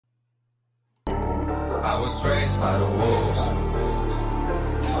was raised by the wolves.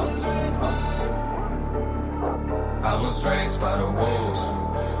 I was raised by the wolves.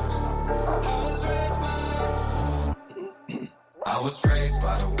 I was raised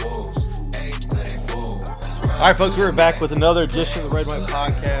by the wolves. Ain't till they fool. All right, folks, we're back with another edition of the Red White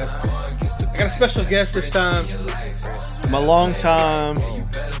Podcast. I got a special guest this time. My long time,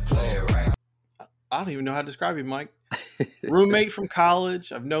 I don't even know how to describe you, Mike. Roommate from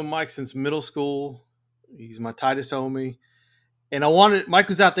college. I've known Mike since middle school. He's my tightest homie. And Mike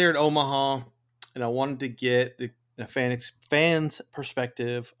was out there at Omaha, and I wanted to get a fan's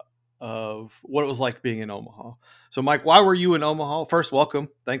perspective of what it was like being in Omaha. So, Mike, why were you in Omaha? First, welcome.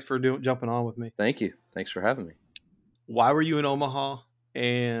 Thanks for jumping on with me. Thank you. Thanks for having me. Why were you in Omaha,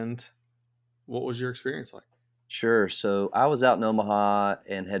 and what was your experience like? Sure. So I was out in Omaha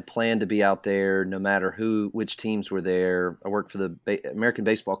and had planned to be out there no matter which teams were there. I work for the American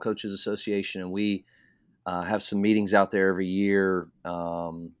Baseball Coaches Association, and we have some meetings out there every year,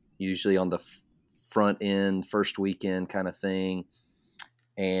 usually on the front end, first weekend kind of thing.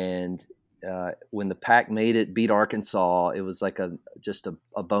 And when the Pac made it, beat Arkansas, it was like just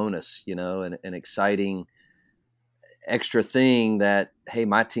a bonus, an exciting extra thing that, hey,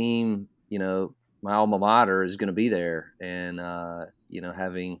 my team, my alma mater is going to be there. And,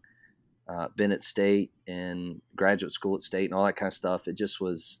 having been at State and graduate school at State and all that kind of stuff, it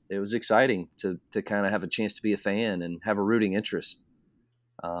was exciting to kind of have a chance to be a fan and have a rooting interest.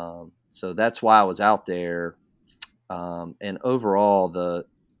 So that's why I was out there. And overall, the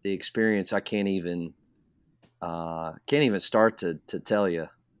experience, I can't even start to tell you.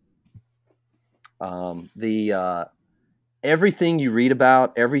 Everything you read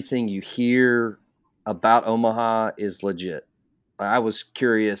about, everything you hear about Omaha is legit. I was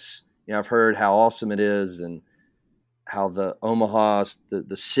curious. I've heard how awesome it is and how the Omaha,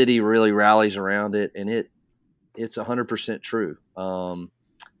 the city really rallies around it, and it's 100% true.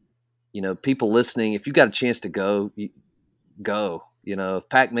 People listening, if you got a chance to go, go. If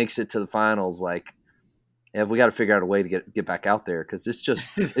Pac makes it to the finals, we got to figure out a way to get back out there, because it's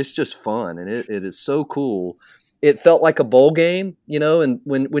just fun, and it is so cool. It felt like a bowl game, and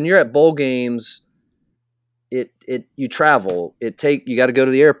when you're at bowl games, you travel. You got to go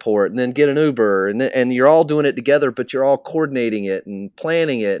to the airport and then get an Uber, and you're all doing it together, but you're all coordinating it and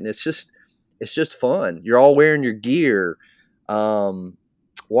planning it, and it's just fun. You're all wearing your gear,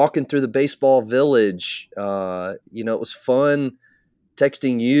 walking through the baseball village. It was fun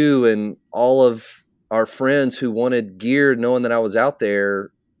texting you and all of our friends who wanted gear, knowing that I was out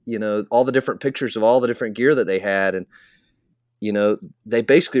there. All the different pictures of all the different gear that they had. And, they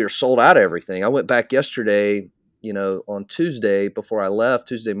basically are sold out of everything. I went back yesterday, on Tuesday before I left,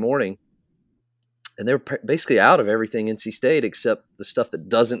 Tuesday morning, and they were basically out of everything NC State except the stuff that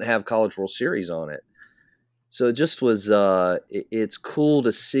doesn't have College World Series on it. So it just was, it's cool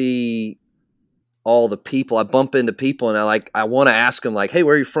to see all the people. I bump into people and I want to ask them, hey,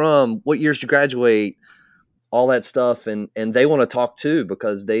 where are you from? What years did you graduate? All that stuff, and they want to talk too,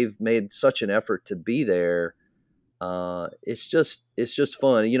 because they've made such an effort to be there. It's just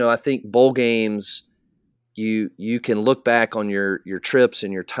fun. I think bowl games, you can look back on your trips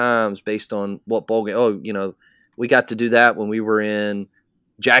and your times based on what bowl game. Oh, we got to do that when we were in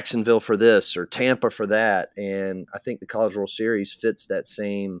Jacksonville for this or Tampa for that, and I think the College World Series fits that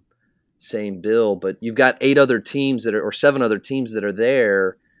same bill. But you've got 7 other teams that are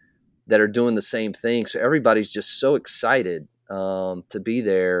there that are doing the same thing. So everybody's just so excited to be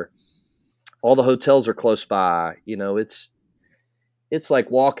there. All the hotels are close by. It's like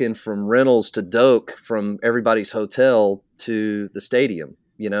walking from Reynolds to Doak from everybody's hotel to the stadium,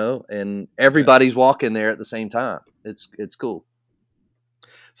 and everybody's walking there at the same time. It's cool.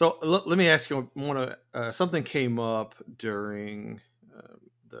 So let me ask you, something came up during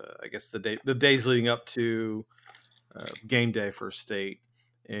the days leading up to game day for State.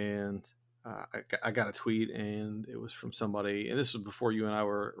 And I got a tweet, and it was from somebody, and this was before you and I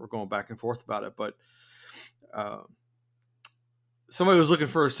were going back and forth about it, but somebody was looking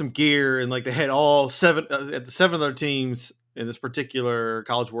for some gear, and they had all 7 at the 7 other teams in this particular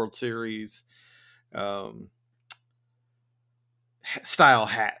College World Series style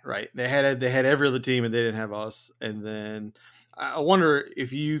hat, right? They had every other team, and they didn't have us. And then I wonder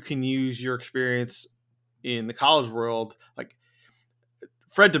if you can use your experience in the college world,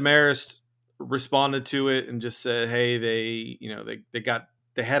 Fred Demarest responded to it and just said, "Hey, they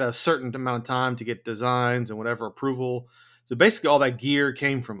had a certain amount of time to get designs and whatever approval. So basically, all that gear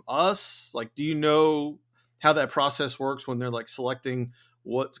came from us. Do you know how that process works when they're selecting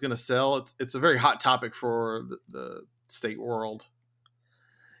what's going to sell? It's a very hot topic for the State world."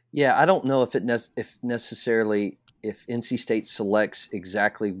 Yeah, I don't know if if necessarily if NC State selects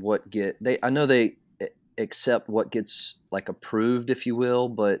exactly what I know they accept what gets like approved, if you will,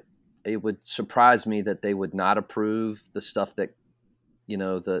 but it would surprise me that they would not approve the stuff that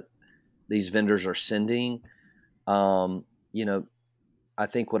that these vendors are sending. You know, I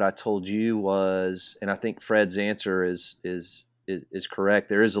think what I told you was, and I think Fred's answer is correct.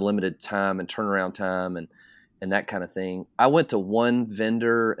 There is a limited time and turnaround time and that kind of thing. I went to one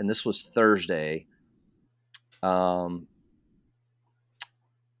vendor, and this was Thursday, um,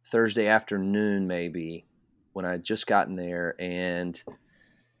 Thursday afternoon maybe, when I had just gotten there, and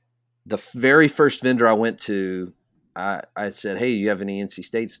the very first vendor I went to, I said, "Hey, do you have any NC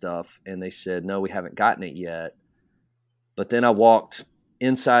State stuff?" And they said, "No, we haven't gotten it yet." But then I walked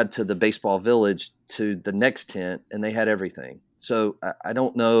inside to the baseball village to the next tent, and they had everything. So I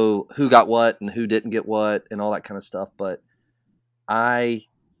don't know who got what and who didn't get what and all that kind of stuff. But I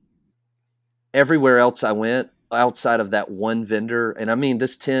everywhere else I went outside of that one vendor, and I mean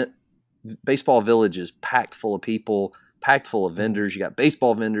this tent, baseball village is packed full of people, packed full of vendors. You got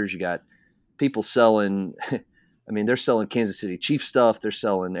baseball vendors, you got people selling. I mean, they're selling Kansas City Chiefs stuff. They're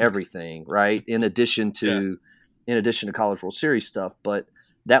selling everything, right? In addition to College World Series stuff. But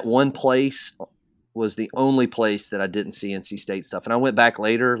that one place was the only place that I didn't see NC State stuff. And I went back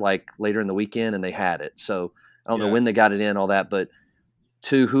later, like later in the weekend, and they had it. So I don't know when they got it in, all that. But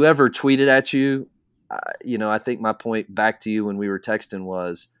to whoever tweeted at you, I think my point back to you when we were texting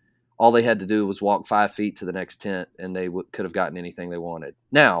was all they had to do was walk 5 feet to the next tent, and they could have gotten anything they wanted.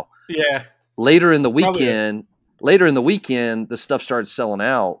 Now, Yeah. later in the Probably weekend, the stuff started selling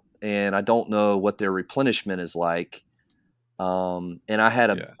out, and I don't know what their replenishment is like. And I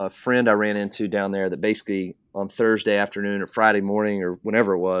had a friend I ran into down there that basically on Thursday afternoon or Friday morning or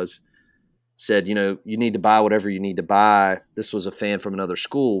whenever it was said, you need to buy whatever you need to buy. This was a fan from another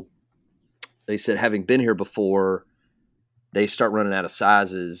school. They said, having been here before, they start running out of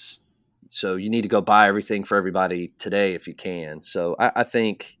sizes. So you need to go buy everything for everybody today if you can. So I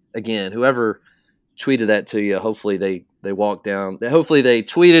think, again, whoever tweeted that to you, hopefully they walked down. Hopefully they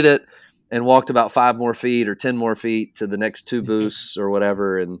tweeted it and walked about 5 more feet or 10 more feet to the next 2 booths or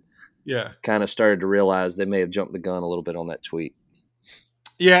whatever, and kind of started to realize they may have jumped the gun a little bit on that tweet.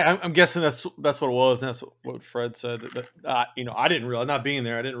 Yeah, I'm guessing that's what it was. And that's what Fred said. That I didn't realize, not being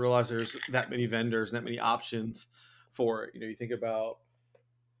there, I didn't realize there's that many vendors and that many options for it. You think about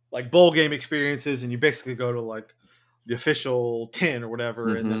like bowl game experiences, and you basically go to like the official 10 or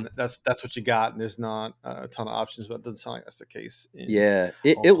whatever, and then that's what you got, and there's not a ton of options. But it doesn't sound like that's the case.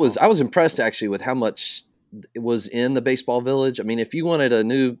 It was. I was impressed actually with how much it was in the baseball village. I mean, if you wanted a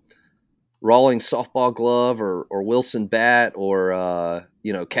new Rawlings softball glove or Wilson bat or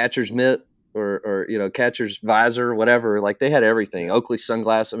catcher's mitt or catcher's visor, whatever, like they had everything. Oakley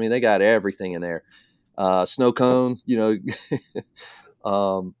sunglasses. I mean, they got everything in there. Snow cone,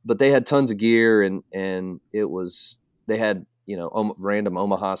 but they had tons of gear, and they had random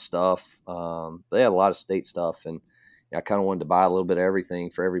Omaha stuff. They had a lot of state stuff, and I kind of wanted to buy a little bit of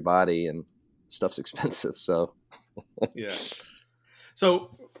everything for everybody, and stuff's expensive. So yeah.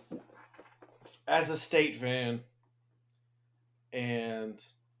 So as a state fan, and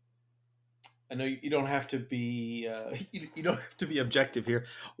I know you don't have to be you don't have to be objective here.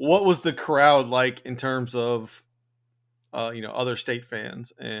 What was the crowd like in terms of other state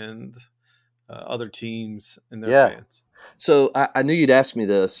fans and other teams and their fans? So I knew you'd ask me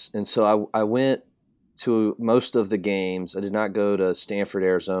this, and so I went to most of the games. I did not go to Stanford,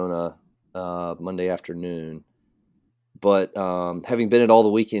 Arizona, Monday afternoon. But having been at all the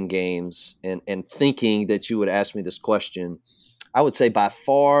weekend games and thinking that you would ask me this question, I would say by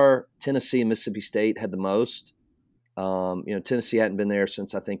far Tennessee and Mississippi State had the most. Tennessee hadn't been there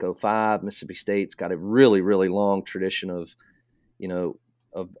since I think 2005. Mississippi State's got a really, really long tradition of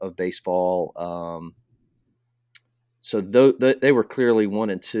baseball. So they were clearly 1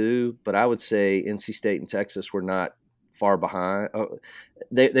 and 2, but I would say NC State and Texas were not far behind.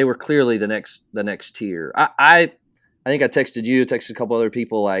 They were clearly the next tier. I think I texted you, texted a couple other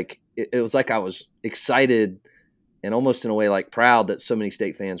people. Like it was like I was excited and almost in a way like proud that so many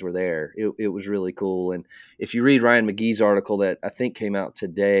state fans were there. It was really cool. And if you read Ryan McGee's article that I think came out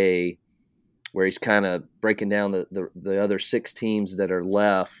today, where he's kind of breaking down the other 6 teams that are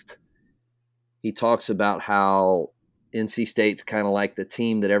left, he talks about how NC State's kind of like the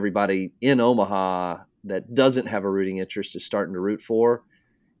team that everybody in Omaha that doesn't have a rooting interest is starting to root for.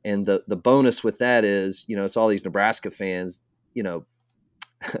 And the bonus with that is, it's all these Nebraska fans,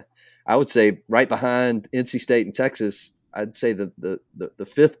 I would say right behind NC State and Texas, I'd say the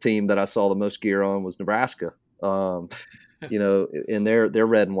 5th team that I saw the most gear on was Nebraska. in their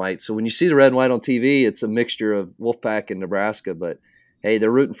red and white. So when you see the red and white on TV, it's a mixture of Wolfpack and Nebraska. But hey,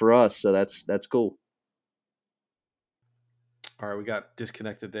 they're rooting for us, so that's cool. All right, we got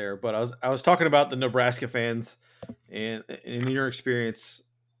disconnected there, but I was talking about the Nebraska fans and in your experience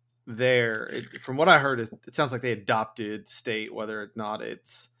there. From what I heard, it sounds like they adopted state, whether or not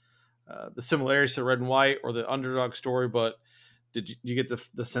it's the similarities to red and white or the underdog story. But did you get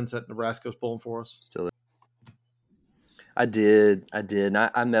the sense that Nebraska was pulling for us? Still, I did. And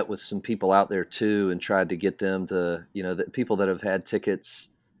I met with some people out there too, and tried to get them to, the people that have had tickets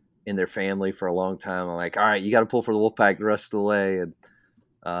in their family for a long time. I'm like, all right, you got to pull for the Wolfpack the rest of the way. And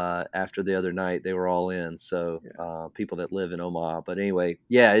after the other night, they were all in. So people that live in Omaha. But anyway,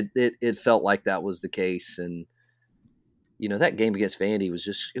 yeah, it felt like that was the case. And that game against Vandy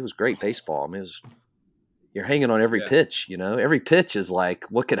it was great baseball. I mean, you're hanging on every pitch. Every pitch is like,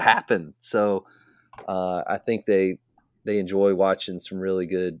 what could happen? So I think they enjoy watching some really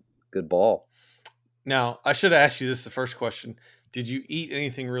good ball. Now, I should have asked you this the first question. Did you eat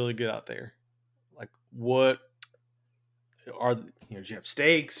anything really good out there? Like, what are did you have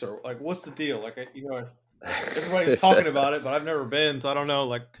steaks or like what's the deal? Like, everybody's talking about it, but I've never been, so I don't know.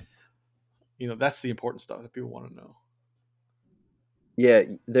 Like, that's the important stuff that people want to know. Yeah,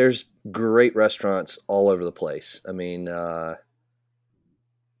 there's great restaurants all over the place. I mean,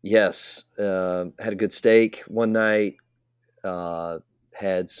 yes, had a good steak one night.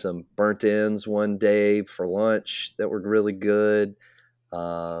 Had some burnt ends one day for lunch that were really good.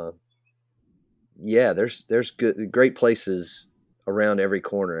 Yeah, there's great places around every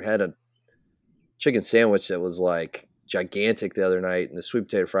corner. Had a chicken sandwich that was like gigantic the other night, and the sweet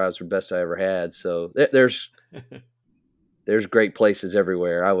potato fries were the best I ever had. So there's great places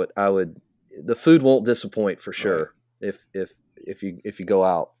everywhere. I would the food won't disappoint for sure. Right. If you go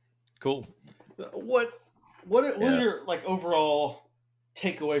out. Cool. What was your like overall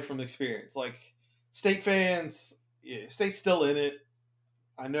takeaway from the experience? Like, state fans, state's still in it.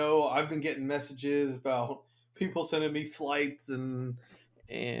 I know I've been getting messages about people sending me flights and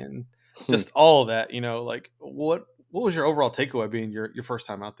just all of that. Like what was your overall takeaway being your first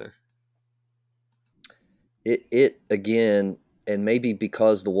time out there? It again, and maybe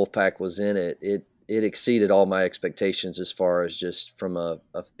because the Wolfpack was in it, it exceeded all my expectations as far as just from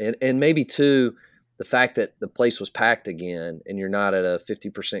and maybe too, the fact that the place was packed again and you're not at a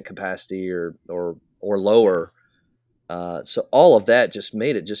 50% capacity or lower. So all of that just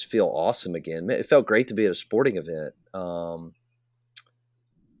made it just feel awesome again. It felt great to be at a sporting event.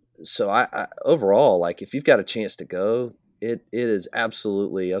 So I overall, like, if you've got a chance to go, it is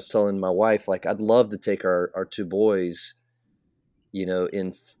absolutely. I was telling my wife, like, I'd love to take our two boys,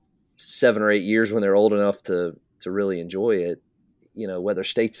 in 7 or 8 years when they're old enough to really enjoy it, whether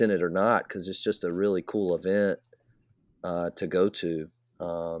state's in it or not, because it's just a really cool event to go to.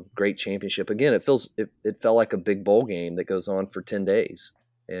 Great championship. Again, it felt like a big bowl game that goes on for 10 days.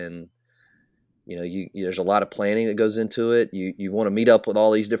 And, there's a lot of planning that goes into it. You want to meet up with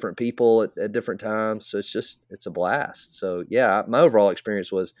all these different people at different times. So it's a blast. So yeah, my overall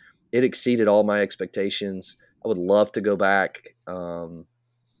experience was it exceeded all my expectations. I would love to go back. And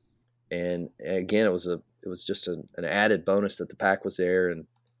again, it was just an added bonus that the pack was there. And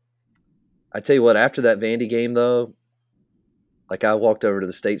I tell you what, after that Vandy game though, like, I walked over to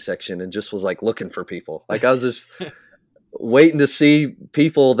the state section and just was like looking for people. Like, I was just waiting to see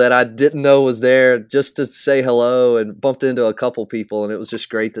people that I didn't know was there just to say hello, and bumped into a couple people. And it was just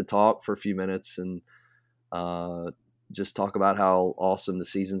great to talk for a few minutes and just talk about how awesome the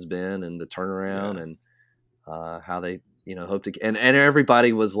season's been and the turnaround and how they, hope to. And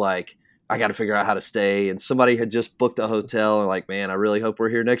everybody was like, I got to figure out how to stay. And somebody had just booked a hotel and like, man, I really hope we're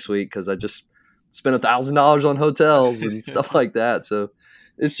here next week because I just spent $1,000 on hotels and stuff like that. So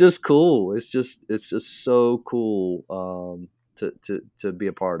it's just cool. It's just so cool to be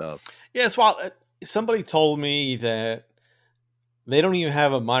a part of. Yes. Well, somebody told me that they don't even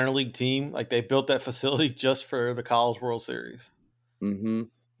have a minor league team. Like, they built that facility just for the College World Series. Mm-hmm.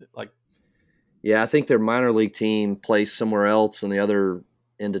 Like, yeah, I think their minor league team plays somewhere else in the other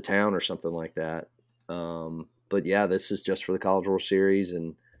end of town or something like that. But yeah, this is just for the College World Series,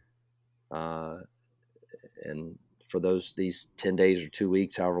 and for these 10 days or 2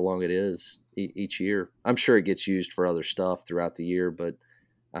 weeks, however long it is each year. I'm sure it gets used for other stuff throughout the year, but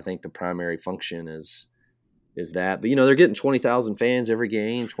I think the primary function is that. But they're getting 20,000 fans every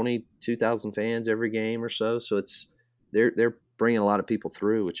game, 22,000 fans every game or so. So they're bringing a lot of people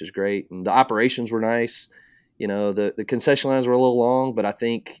through, which is great. And the operations were nice. The concession lines were a little long, but I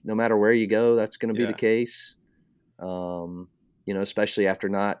think no matter where you go, that's going to be the case. Especially after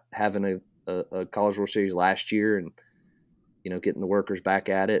not having a College World Series last year, and getting the workers back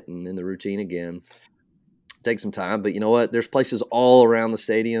at it and in the routine again. Take some time, but you know what? There's places all around the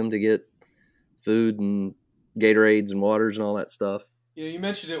stadium to get food and Gatorades and waters and all that stuff. You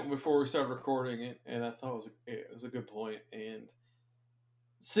mentioned it before we started recording it, and I thought it was a good point. And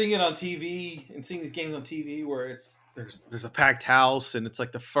seeing it on TV and seeing these games on TV where there's a packed house and it's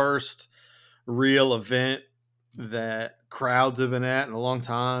like the first real event that crowds have been at in a long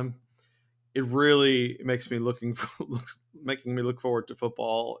time. It really makes me making me look forward to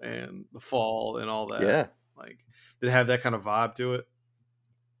football and the fall and all that. Yeah. Like, did it have that kind of vibe to it?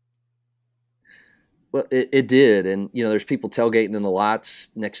 Well, it did. And, there's people tailgating in the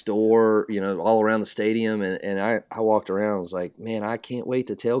lots next door, all around the stadium. And I walked around and was like, man, I can't wait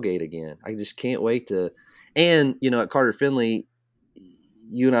to tailgate again. I just can't wait to. And, at Carter Finley,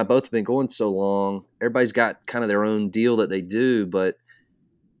 you and I both have been going so long. Everybody's got kind of their own deal that they do, but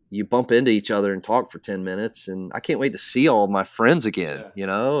you bump into each other and talk for 10 minutes. And I can't wait to see all my friends again,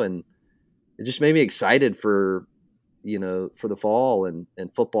 and it just made me excited for the fall and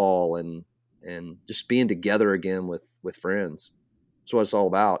football and just being together again with friends. That's what it's all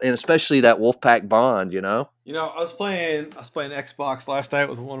about. And especially that Wolfpack bond, I was playing Xbox last night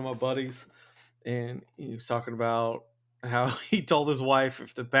with one of my buddies, and he was talking about how he told his wife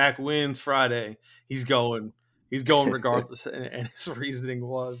if the Pack wins Friday, he's going regardless. And his reasoning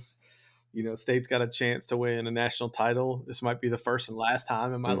was, State's got a chance to win a national title. This might be the first and last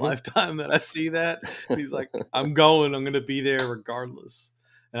time in my lifetime that I see that. And he's like, I'm going to be there regardless.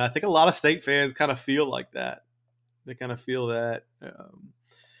 And I think a lot of State fans kind of feel like that. They kind of feel that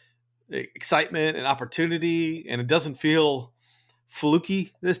excitement and opportunity, and it doesn't feel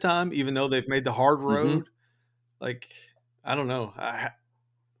fluky this time, even though they've made the hard road. Like, I don't know.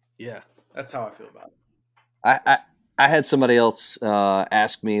 That's how I feel about it. I had somebody else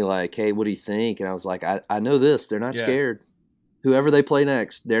ask me, like, hey, what do you think? And I was like, I know this. They're not scared. Whoever they play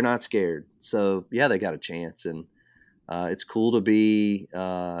next, they're not scared. So, yeah, they got a chance. And it's cool to be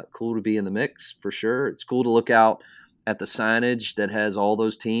in the mix for sure. It's cool to look out at the signage that has all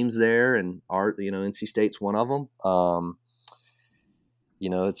those teams there, and NC State's one of them.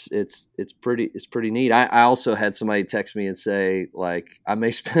 It's pretty neat. I also had somebody text me and say, like, I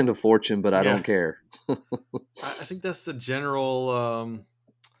may spend a fortune, but I don't care. I think that's the general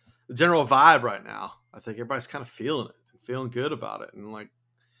vibe right now. I think everybody's kind of feeling it, feeling good about it, and like,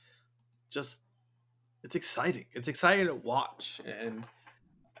 just it's exciting. It's exciting to watch, and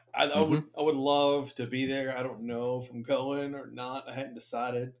I would love to be there. I don't know if I'm going or not. I hadn't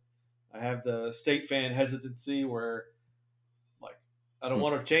decided. I have the State fan hesitancy where, like, I don't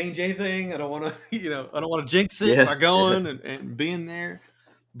want to change anything. I don't want to, I don't want to jinx it by going and being there.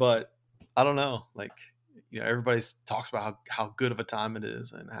 But I don't know. Like, everybody talks about how good of a time it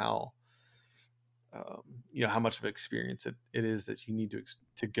is and how, how much of an experience it is that you need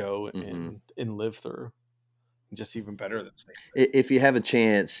to go and live through. Just even better than State. If you have a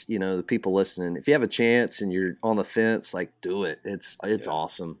chance, the people listening, if you have a chance and you're on the fence, like, do it. It's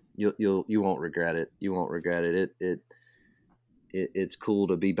awesome. You won't regret it. You won't regret it. It's cool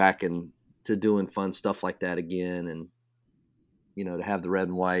to be back to doing fun stuff like that again, and to have the red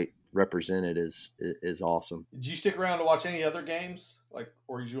and white represented is awesome. Did you stick around to watch any other games,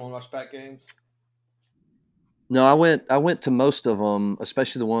 or did you only watch Pack games? No, I went to most of them,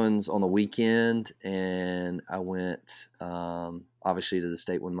 especially the ones on the weekend, and I went obviously to the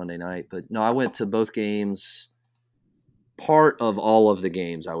State one Monday night. But no, I went to both games, part of all of the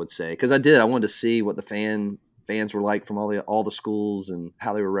games, I would say, because I wanted to see what the fans were like from all the schools and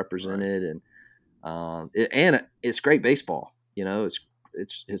how they were represented, right. And it's great baseball. It's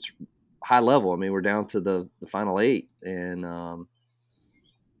high level. I mean, we're down to the final 8, and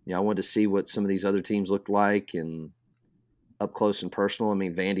I wanted to see what some of these other teams looked like and up close and personal. I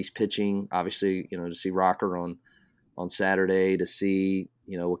mean, Vandy's pitching, obviously, to see Rocker on Saturday, to see,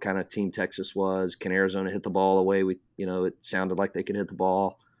 what kind of team Texas was. Can Arizona hit the ball the way it sounded like they could hit the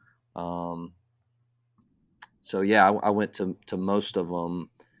ball. So, yeah, I went to most of them,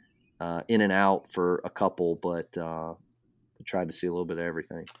 in and out for a couple, but I tried to see a little bit of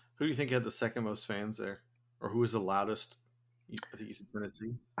everything. Who do you think had the second most fans there? Or who was the loudest? I think you said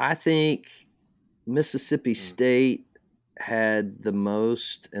Tennessee. I think Mississippi State had the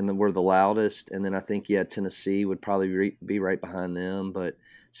most and were the loudest, and then I think Tennessee would probably be right behind them. But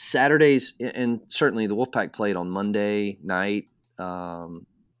Saturdays, and certainly the Wolfpack played on Monday night, so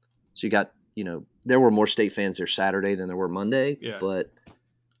you got there were more State fans there Saturday than there were Monday. Yeah. But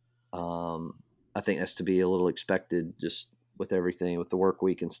I think that's to be a little expected just with everything with the work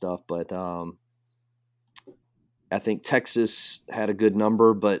week and stuff. But I think Texas had a good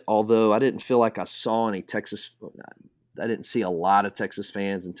number, but although I didn't feel like I saw any Texas I didn't see a lot of Texas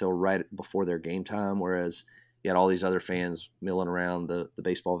fans until right before their game time, whereas you had all these other fans milling around the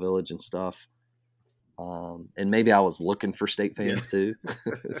baseball village and stuff. And maybe I was looking for state fans too,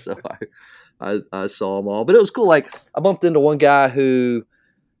 so I saw them all. But it was cool. Like I bumped into one guy who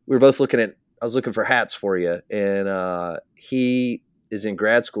we were both looking at. I was looking for hats for you, and he is in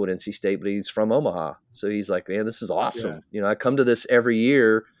grad school at NC State, but he's from Omaha. So he's like, "Man, this is awesome." You know, I come to this every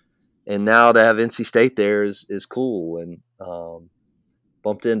year, and now to have NC State there is cool. And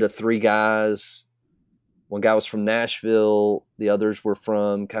bumped into 3 guys. One guy was from Nashville. The others were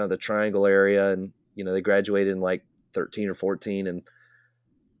from kind of the Triangle area, and you know, they graduated in like 13 or 14. And,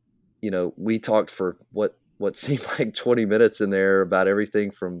 you know, we talked for what seemed like 20 minutes in there about everything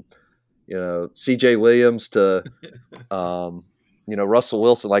from, you know, CJ Williams to, you know, Russell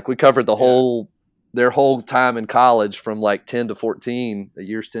Wilson. Like we covered their whole time in college from like 10 to 14, the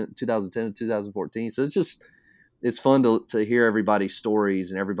years 2010 to 2014. So it's fun to hear everybody's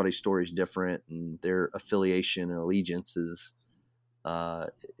stories, and everybody's stories different, and their affiliation and allegiance is,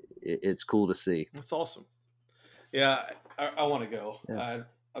 it's cool to see. That's awesome. Yeah, I want to go. Yeah.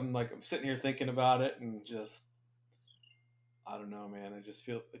 I'm sitting here thinking about it, and just I don't know, man. It just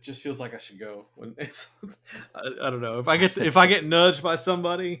feels like I should go. When I don't know if I get nudged by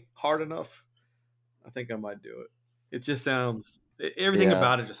somebody hard enough, I think I might do it. It just sounds everything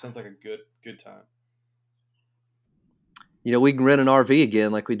about it just sounds like a good time. You know, we can rent an RV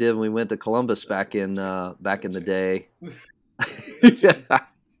again like we did when we went to Columbus back in the day.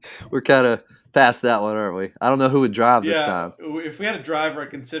 We're kind of past that one, aren't we? I don't know who would drive this time. If we had a driver, I'd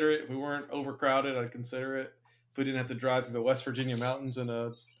consider it. If we weren't overcrowded, I'd consider it. If we didn't have to drive through the West Virginia mountains in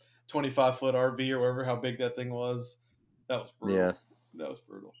a 25-foot RV or whatever, how big that thing was, that was brutal. Yeah. That was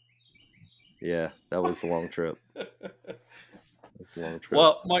brutal. Yeah, that was a long trip.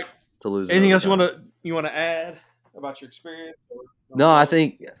 Well, Mike, to lose. Anything else you want to add about your experience? No, I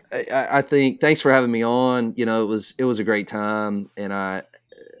think thanks for having me on. You know, it was a great time, and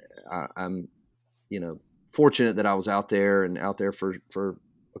I'm, you know, fortunate that I was out there for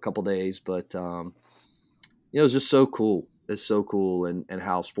a couple days, but you know, it's just so cool. It's so cool, and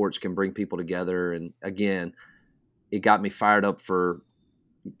how sports can bring people together. And again, it got me fired up for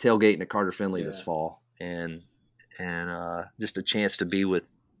tailgating at Carter Finley this fall, and just a chance to be with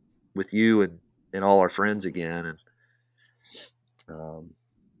you and all our friends again. And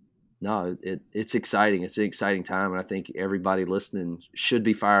no, it's exciting. It's an exciting time, and I think everybody listening should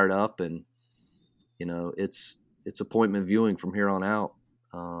be fired up. And you know, it's appointment viewing from here on out.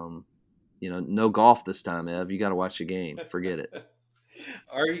 You know, no golf this time, Ev. You got to watch the game. Forget it.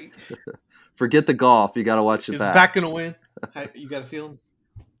 Are you? Forget the golf. You got to watch the back. Is Pack going to win? You got a feeling?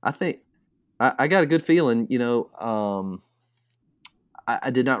 I think I got a good feeling. You know,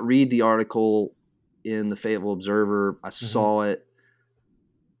 I did not read the article in the Fayetteville Observer. I saw it,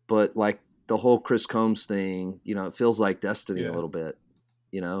 but like the whole Chris Combs thing, you know, it feels like destiny a little bit.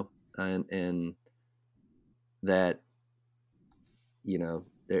 You know, and that, you know.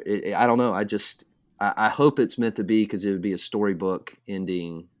 I don't know. I hope it's meant to be, because it would be a storybook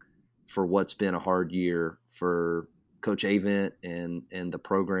ending for what's been a hard year for Coach Avent and the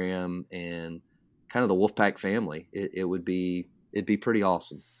program and kind of the Wolfpack family. It'd be pretty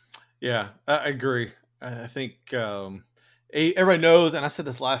awesome. Yeah, I agree. I think everybody knows, and I said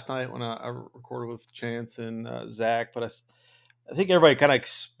this last night when I recorded with Chance and Zach, but I think everybody kind of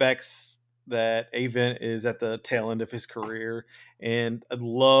expects that Avent is at the tail end of his career, and I'd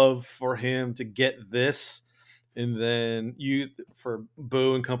love for him to get this, and then for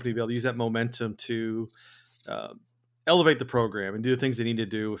Boo and company to be able to use that momentum to elevate the program and do the things they need to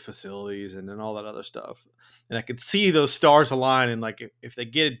do with facilities and all that other stuff. And I could see those stars align, and like if they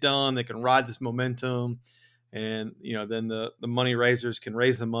get it done, they can ride this momentum, and you know, then the money raisers can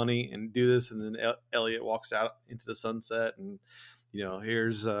raise the money and do this, and then Elliott walks out into the sunset, and you know,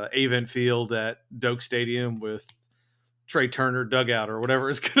 here's Avent Field at Doak Stadium with Trey Turner dugout or whatever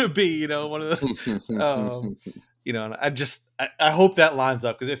it's going to be. You know, one of the, you know, and I hope that lines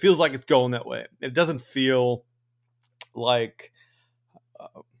up, because it feels like it's going that way. It doesn't feel like,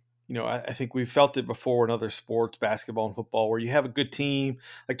 you know, I think we felt it before in other sports, basketball and football, where you have a good team,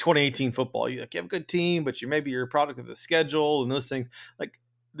 like 2018 football. You have a good team, but you're a product of the schedule and those things. Like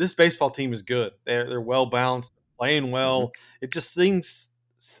this baseball team is good. They're well balanced, playing well. It just seems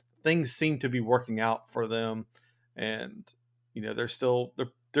things seem to be working out for them, and you know, they're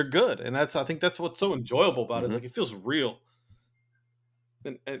good, and I think that's what's so enjoyable about it. Is like it feels real,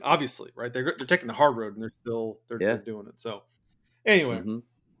 and obviously, right? They're taking the hard road, and they're doing it. So anyway,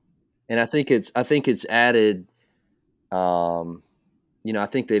 and I think it's added I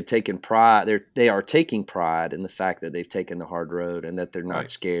think they've taken pride. They are taking pride in the fact that they've taken the hard road and that they're not Right.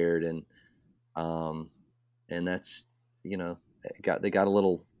 scared. And that's, they got a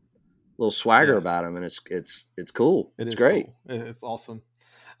little swagger about them, and it's cool. It's great. Cool. It's awesome.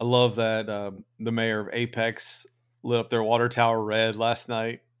 I love that the mayor of Apex lit up their water tower red last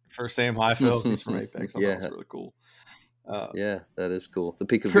night for Sam Highfield. He's from Apex. I thought that was really cool. Yeah, that is cool. The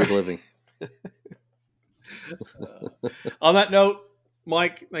peak of good living. On that note,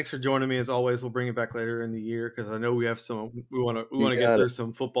 Mike, thanks for joining me as always. We'll bring it back later in the year because I know we want to get through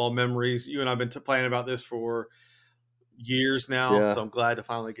some football memories. You and I've been planning about this for years now, so I'm glad to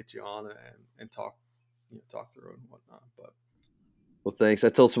finally get you on and talk through it and whatnot. But well, thanks. I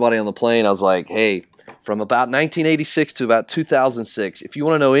told somebody on the plane, I was like, hey, from about 1986 to about 2006, if you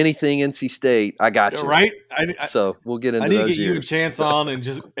want to know anything NC State, I got you. Right? So we'll get into those years. I need to get years. you and Chance on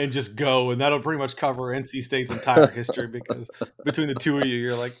and just go, and that'll pretty much cover NC State's entire history because between the two of you,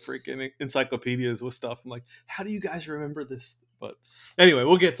 you're like freaking encyclopedias with stuff. I'm like, how do you guys remember this? But anyway,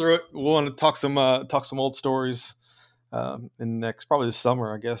 we'll get through it. We'll want to talk some old stories in next, probably this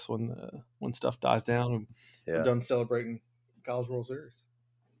summer, I guess, when stuff dies down and we're done celebrating College World Series.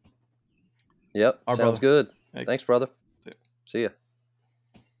 Yep, sounds good. Thanks, brother. See ya.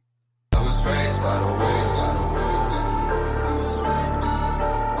 I was raised by the